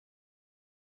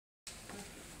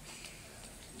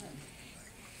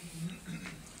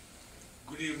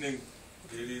Good evening,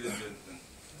 ladies and gentlemen.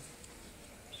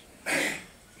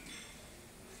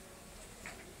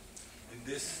 In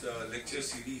this lecture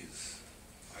series,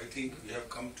 I think we have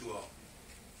come to a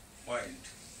point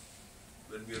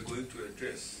when we are going to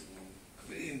address a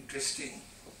very interesting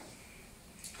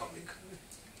topic.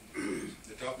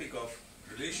 The topic of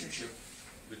relationship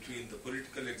between the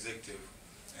political executive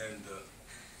and the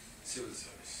civil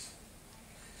service.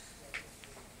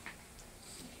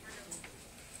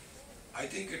 I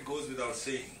think it goes without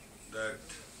saying that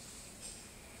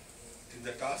in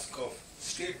the task of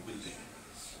state building,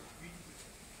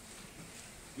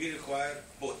 we require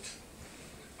both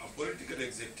a political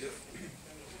executive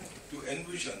to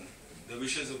envision the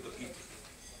wishes of the people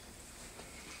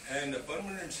and a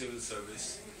permanent civil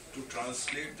service to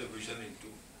translate the vision into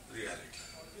reality.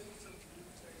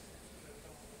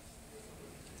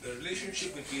 The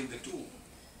relationship between the two,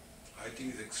 I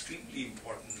think, is extremely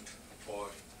important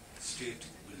for state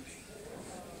building.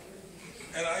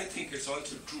 And I think it's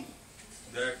also true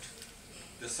that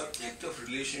the subject of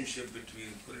relationship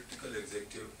between political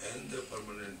executive and the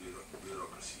permanent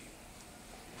bureaucracy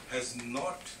has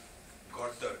not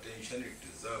got the attention it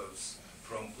deserves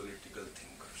from political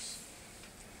thinkers.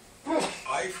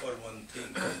 I, for one,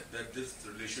 think that this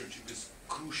relationship is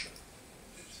crucial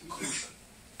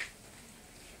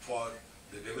for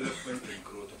the development and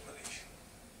growth of a nation,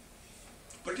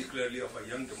 particularly of a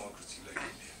young democracy like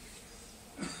India.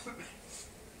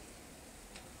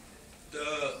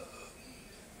 The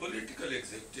political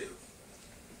executive,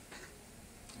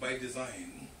 by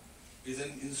design, is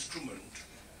an instrument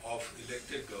of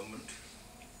elected government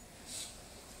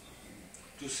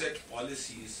to set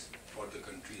policies for the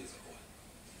country as a whole.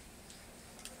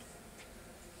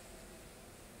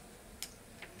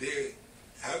 They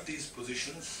have these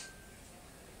positions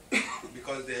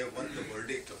because they have won the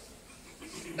verdict of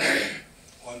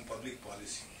on public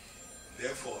policy.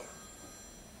 Therefore,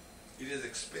 it is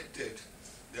expected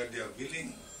that they are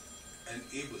willing and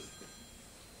able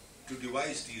to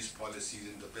devise these policies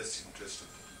in the best interest of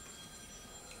the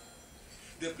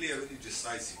people. They play a very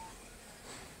decisive role.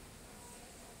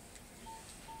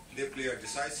 They play a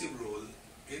decisive role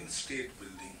in state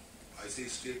building. I say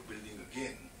state building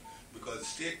again because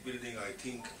state building, I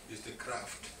think, is the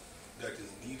craft that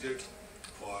is needed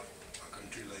for a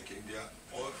country like India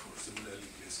or for similarly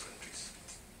placed countries.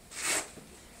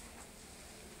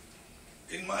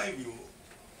 In my view,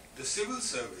 the civil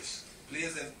service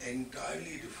plays an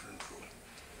entirely different role.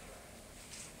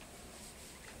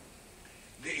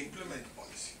 They implement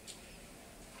policy,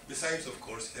 besides, of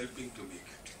course, helping to make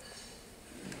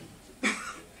it.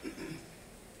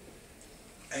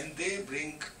 And they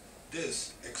bring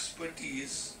this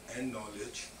expertise and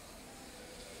knowledge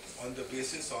on the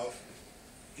basis of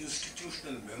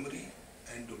institutional memory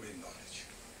and domain knowledge.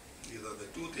 These are the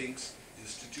two things: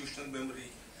 institutional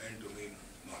memory and domain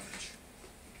knowledge.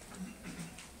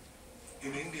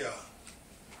 In India,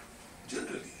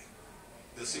 generally,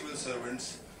 the civil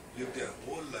servants live their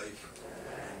whole life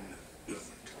in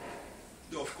government.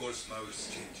 Though, of course, now it's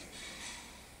changing.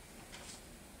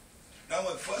 Now,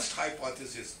 my first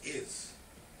hypothesis is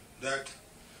that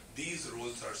these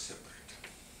roles are separate.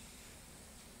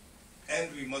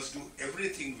 And we must do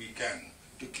everything we can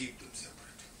to keep them separate.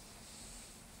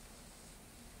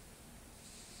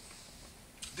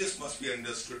 This must be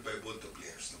understood by both the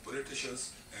players, the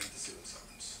politicians and the civil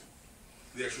servants.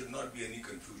 There should not be any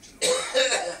confusion.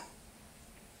 If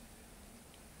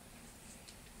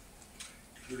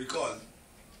you recall,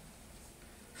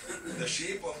 the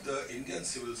shape of the Indian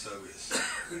civil service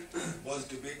was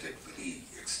debated very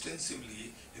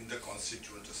extensively in the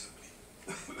Constituent Assembly.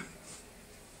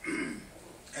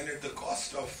 And at the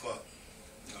cost of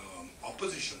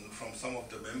opposition from some of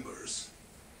the members,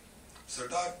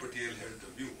 Sardar Patel held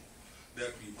the view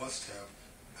that we must have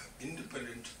an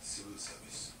independent civil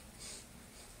service.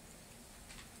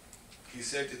 He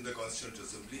said in the Constituent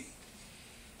Assembly,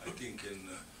 I think in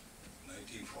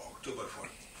October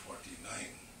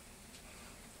 49,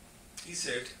 he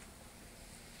said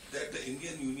that the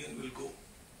Indian Union will go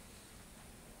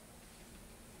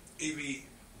if we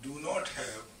do not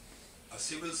have a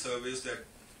civil service that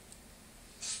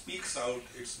speaks out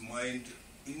its mind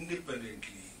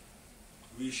independently.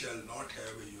 We shall not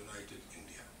have a united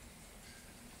India.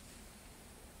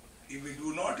 If we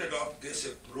do not adopt this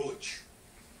approach,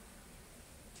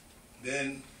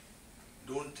 then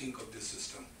don't think of this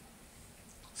system.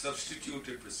 Substitute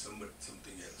it with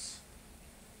something else.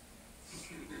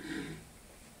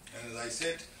 And as I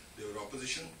said, there was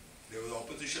opposition. There was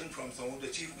opposition from some of the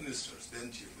chief ministers,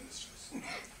 then chief ministers,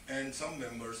 and some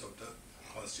members of the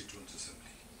Constituent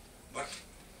Assembly. But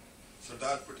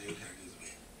Sardar Patel had his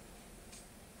way.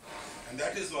 And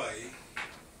that is why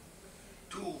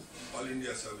two All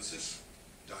India services,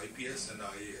 the IPS and the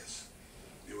IAS,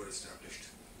 they were established.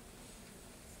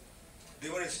 They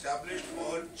were established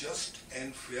for just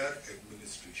and fair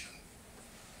administration.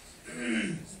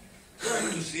 And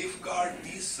to safeguard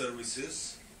these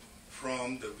services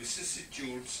from the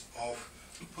vicissitudes of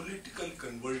political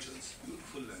convergence,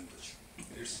 beautiful language,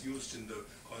 it's used in the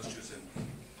Constitution,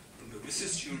 from the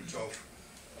vicissitudes of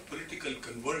political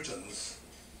convergence,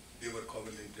 they were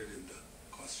covenanted in the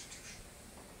Constitution.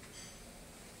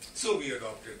 So we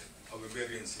adopted a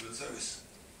Bavarian civil service.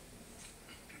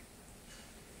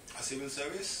 A civil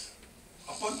service,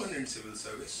 a permanent civil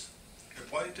service,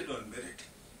 appointed on merit,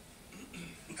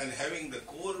 and having the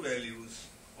core values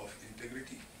of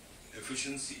integrity,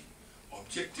 efficiency,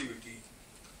 objectivity,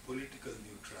 political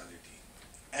neutrality,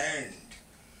 and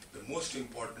the most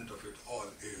important of it all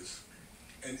is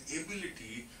an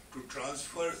ability to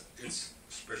transfer its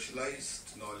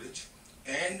specialized knowledge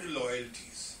and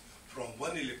loyalties from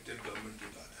one elected government to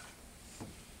the other.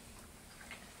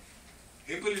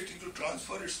 Ability to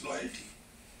transfer its loyalty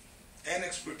and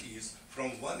expertise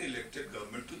from one elected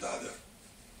government to the other.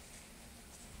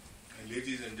 And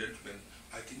ladies and gentlemen,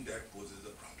 I think that poses a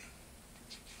problem.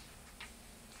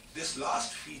 This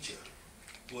last feature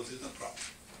poses a problem.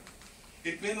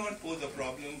 It may not pose a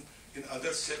problem in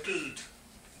other settled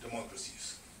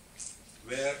democracies,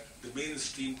 where the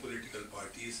mainstream political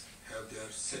parties have their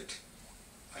set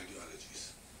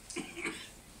ideologies.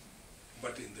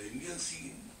 But in the Indian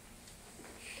scene,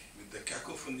 with the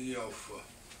cacophony of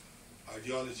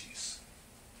ideologies,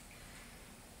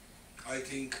 I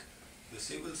think the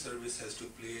civil service has to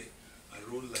play a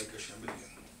role like a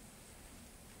chameleon.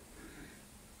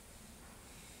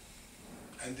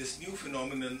 And this new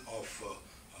phenomenon of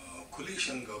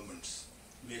coalition governments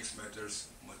makes matters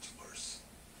much worse.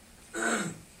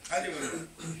 I remember,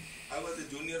 I was a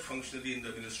junior functionary in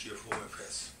the Ministry of Home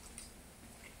Affairs.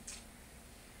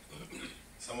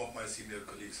 Some of my senior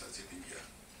colleagues are sitting here.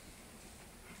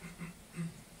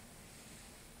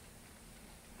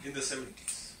 In the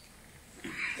 70s,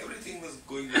 everything was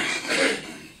going well.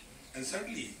 And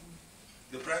suddenly,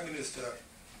 the Prime Minister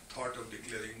thought of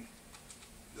declaring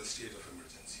the state of emergency.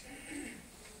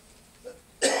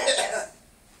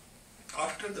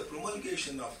 After the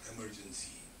promulgation of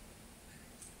emergency,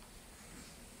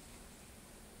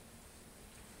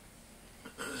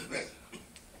 well,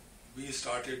 we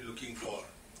started looking for,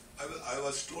 I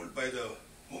was told by the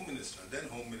Home Minister, then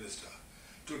Home Minister,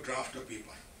 to draft a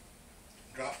paper,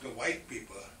 draft a white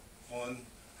paper on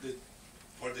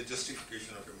for the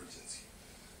justification of emergency.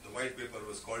 The white paper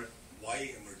was called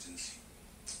Why Emergency?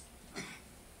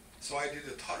 So I did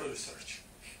a thorough research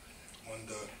on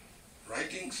the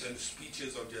writings and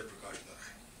speeches of Jayaprakash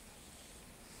Narayan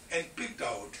and picked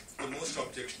out the most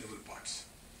objectionable parts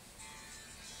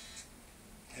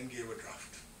and gave a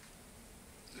draft.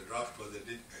 The draft was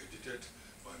edited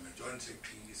by my joint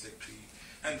secretary,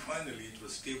 and finally it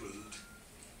was tabled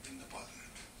in the Parliament.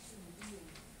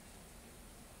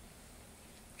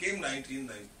 Came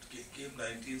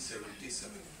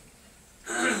 1977,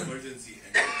 emergency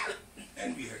ended,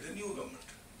 and we had a new government.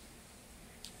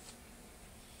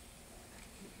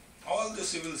 All the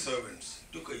civil servants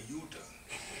took a U-turn,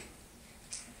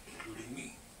 including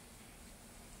me.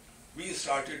 We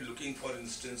started looking for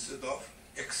instances of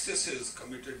excesses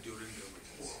committed during the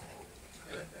emergency.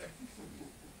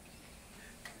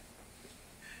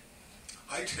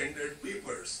 I tendered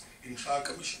papers in Shah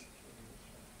Commission.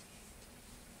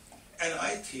 And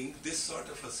I think this sort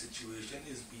of a situation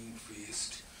is being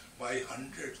faced by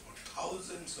hundreds or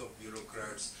thousands of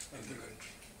bureaucrats in the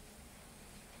country.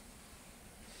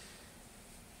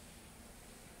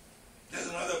 There's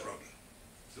another problem.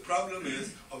 The problem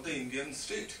is of the Indian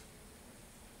state.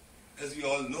 As we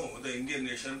all know, the Indian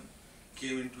nation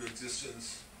came into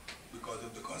existence because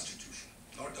of the Constitution,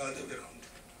 not the other way around.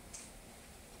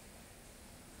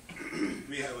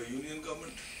 We have a union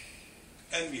government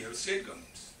and we have state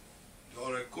governments. They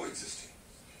all are coexisting.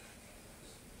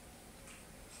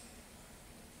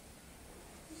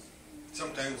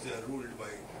 Sometimes they are ruled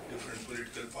by different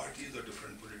political parties or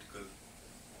different political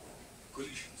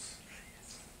coalitions.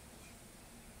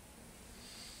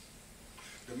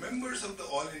 The members of the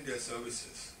All India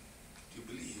services, you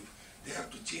believe, they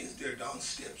have to change their down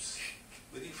steps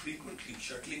very frequently,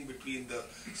 shuttling between the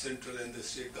central and the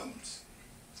state governments.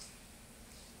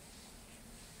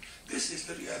 This is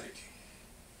the reality.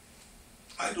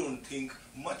 I don't think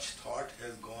much thought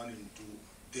has gone into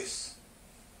this.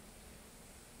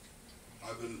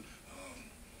 I will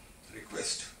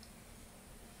request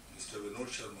Mr. Vinod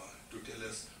Sharma to tell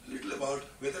us a little about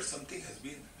whether something has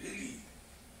been really,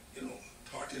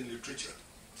 taught in literature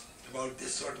about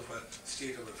this sort of a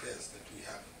state of affairs that we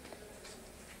have.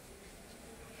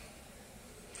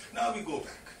 Now we go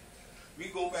back. We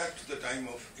go back to the time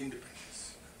of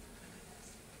independence.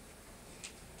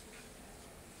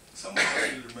 Some of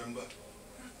you will remember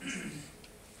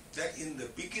that in the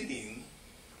beginning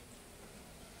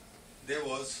there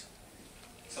was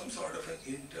some sort of an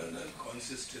internal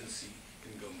consistency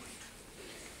in government.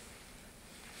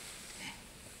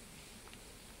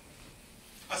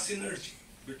 A synergy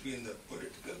between the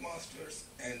political masters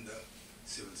and the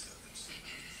civil servants.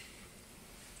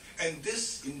 And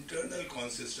this internal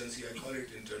consistency, I call it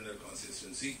internal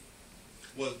consistency,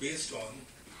 was based on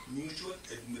mutual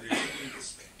admiration and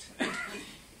respect.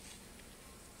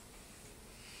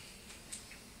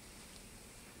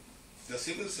 The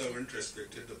civil servant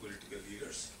respected the political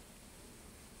leaders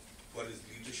for his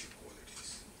leadership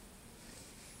qualities.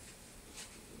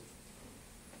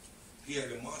 He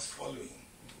had a mass following.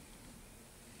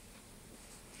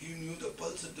 He knew the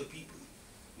pulse of the people,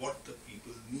 what the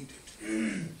people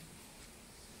needed.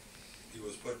 He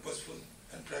was purposeful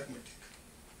and pragmatic.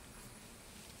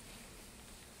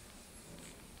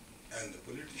 And the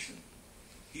politician,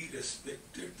 he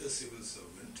respected the civil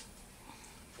servant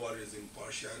for his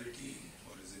impartiality,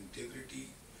 for his integrity,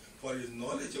 for his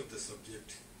knowledge of the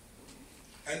subject.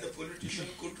 And the politician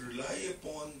could rely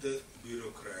upon the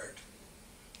bureaucrat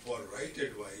for right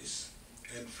advice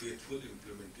and faithful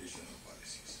implementation of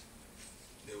policies.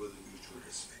 There was a mutual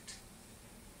respect.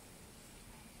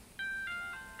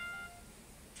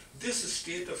 This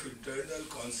state of internal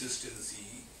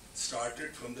consistency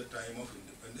started from the time of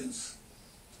independence,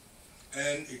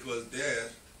 and it was there,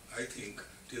 I think,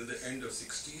 till the end of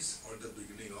 60s or the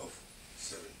beginning of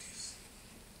 70s.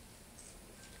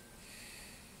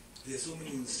 There are so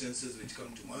many instances which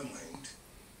come to my mind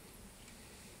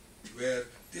where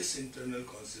this internal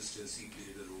consistency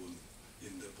played a role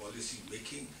in the policy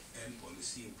making and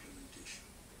policy implementation.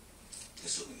 There are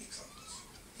so many examples.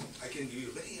 I can give you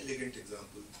a very elegant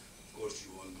example, of course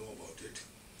you all know about it,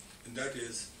 and that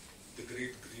is the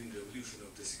Great Green Revolution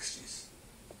of the 60s.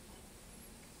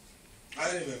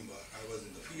 I remember, I was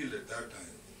in the field at that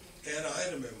time, and I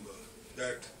remember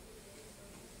that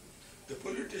the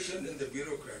politician and the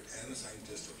bureaucrat and the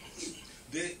scientist, of course,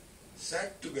 they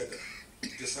sat together,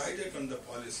 decided on the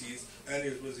policies, and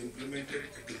it was implemented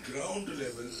at the ground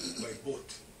level by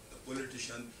both the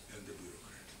politician and the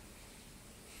bureaucrat.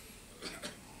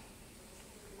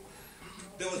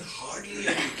 There was hardly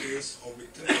any case of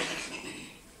victimization.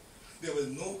 There was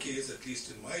no case, at least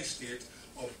in my state,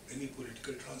 of any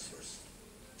political transfers.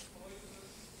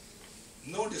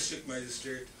 No district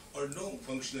magistrate or no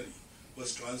functionary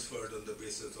was transferred on the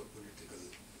basis of political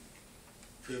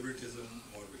favoritism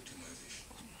or victimization.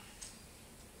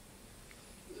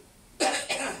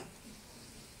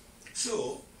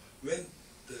 So, when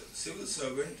the civil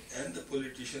servant and the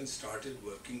politician started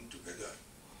working together,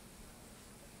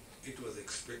 it was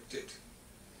expected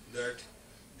that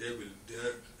their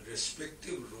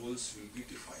respective roles will be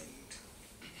defined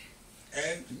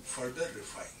and further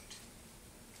refined.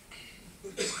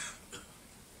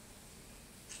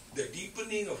 The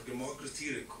deepening of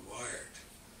democracy required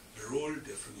role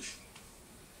definition,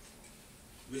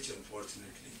 which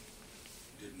unfortunately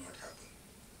did not happen.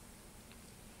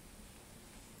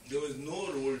 There was no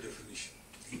role definition.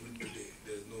 Even today,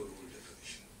 there is no role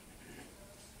definition.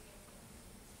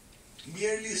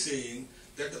 Merely saying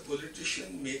that the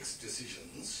politician makes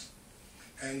decisions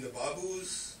and the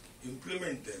babus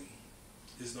implement them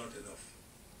is not enough.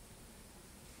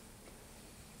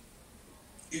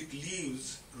 It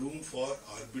leaves room for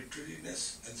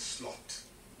arbitrariness and sloth.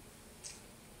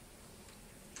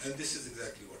 And this is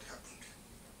exactly what happened.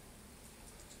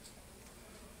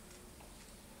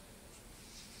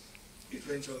 It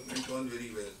went on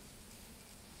very well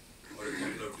for a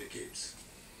couple of decades.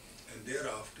 And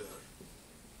thereafter,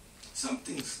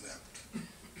 something snapped.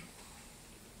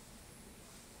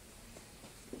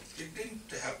 It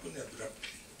didn't happen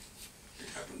abruptly. It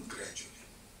happened gradually.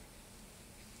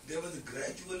 There was a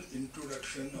gradual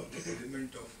introduction of the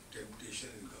element of temptation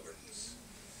in governance.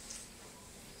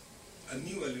 A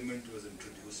new element was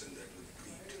introduced, and that was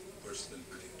greed, personal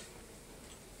greed.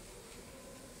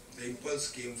 The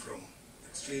impulse came from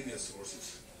extraneous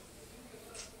sources.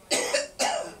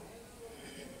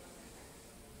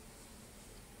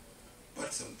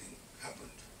 But something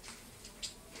happened.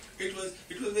 It was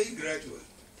very gradual.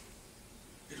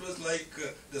 It was like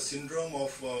the syndrome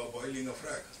of boiling a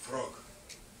frog.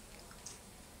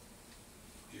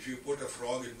 If you put a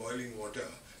frog in boiling water,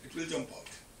 it will jump out.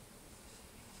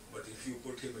 But if you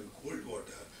put him in cold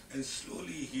water and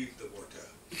slowly heat the water,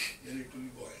 then it will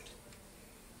boil.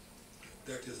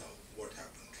 That is what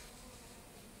happened.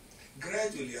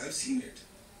 Gradually, I've seen it.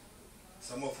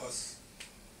 Some of us,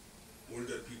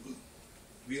 older people,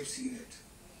 we have seen it.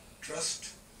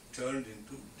 Trust turned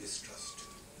into distrust.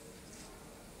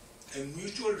 And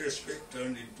mutual respect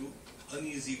turned into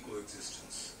uneasy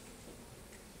coexistence.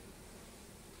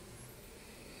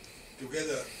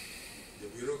 Together, the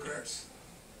bureaucrats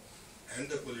and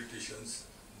the politicians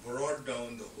brought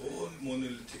down the whole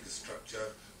monolithic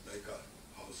structure like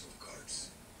a house of cards.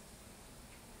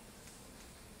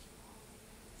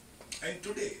 And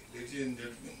today, ladies and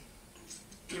gentlemen,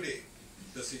 today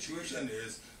the situation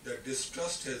is that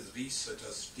distrust has reached such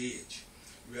a stage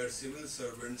where civil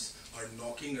servants are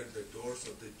knocking at the doors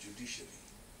of the judiciary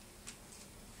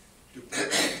to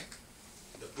prevent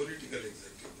the political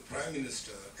executive, the Prime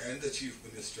Minister and the Chief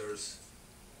Ministers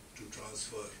to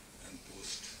transfer and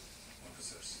post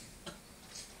officers.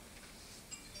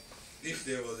 If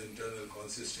there was internal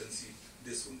consistency,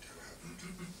 this wouldn't have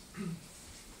happened.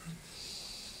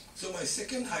 So my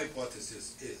second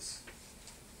hypothesis is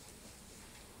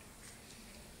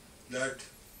that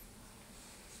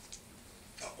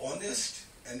an honest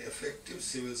and effective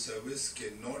civil service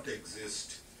cannot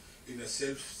exist in a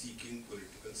self-seeking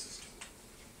political system.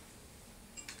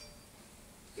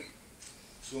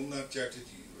 Somnath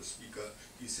Chatterjee, the speaker,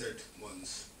 he said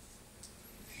once,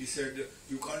 he said,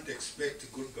 you can't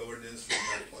expect good governance from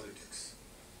bad politics.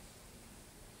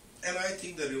 And I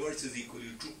think the reverse is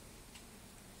equally true.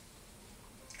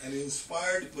 An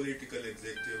inspired political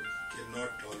executive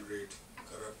cannot tolerate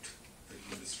corrupt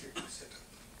administrative setup.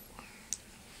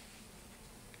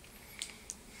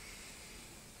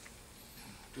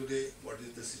 Today, what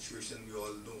is the situation? We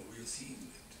all know. We have seen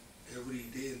it. Every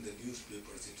day in the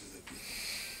newspapers it is appearing.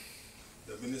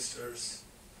 The ministers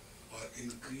are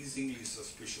increasingly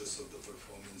suspicious of the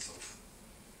performance of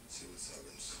civil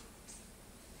servants.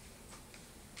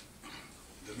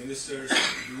 The ministers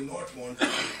do not want to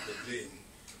take the blame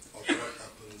of what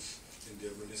happens in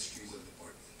their ministries and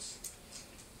departments.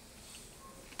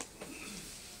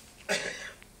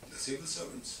 The civil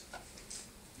servants,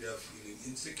 they are feeling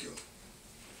insecure.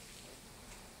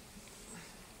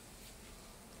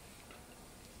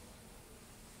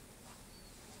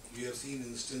 We have seen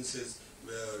instances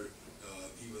where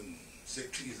even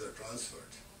secretaries are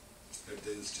transferred at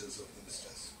the instance of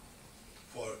ministers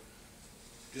for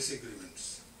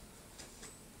disagreements.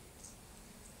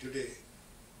 Today,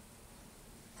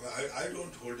 I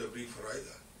don't hold a briefer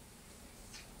either,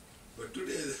 but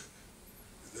today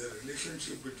the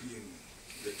relationship between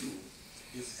the two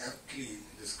is aptly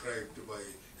described by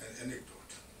an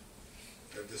anecdote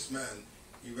that this man,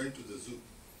 he went to the zoo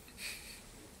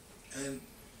and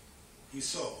he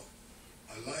saw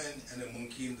a lion and a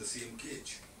monkey in the same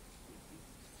cage.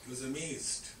 He was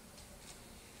amazed.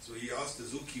 So he asked the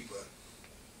zookeeper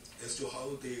as to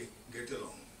how they get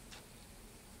along.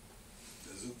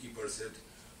 The zookeeper said,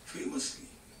 famously,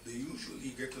 they usually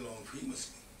get along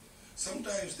famously.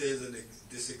 Sometimes there is a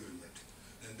disagreement,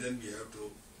 and then we have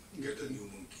to get a new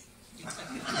monkey.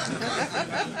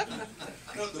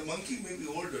 Now, the monkey may be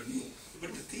old or new, but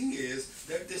the thing is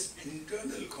that this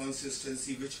internal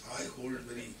consistency, which I hold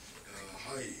very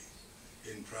high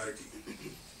in priority,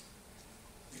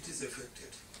 it is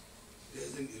affected. There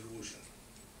is an erosion.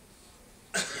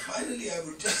 Finally, I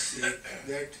would just say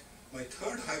that my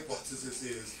third hypothesis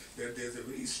is that there is a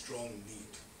very strong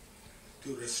need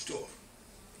to restore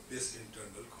this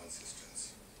internal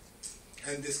consistency.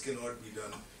 And this cannot be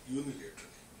done unilaterally.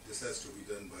 This has to be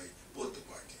done by both the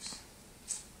parties.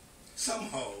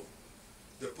 Somehow,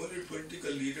 the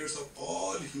political leaders of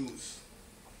all hues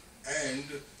and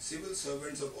civil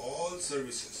servants of all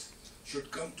services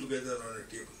should come together on a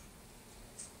table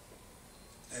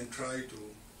and try to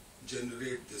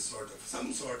generate this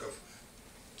some sort of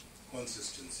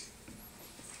consistency.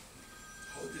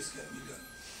 How this can be done?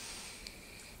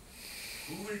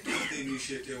 Who will take the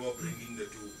initiative of bringing the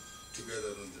two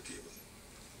together on the table?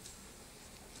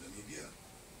 The media?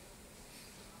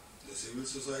 The civil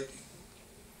society?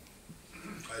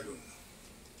 I don't know.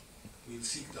 We'll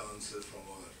seek the answer from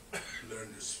our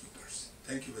learned speakers.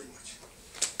 Thank you very much.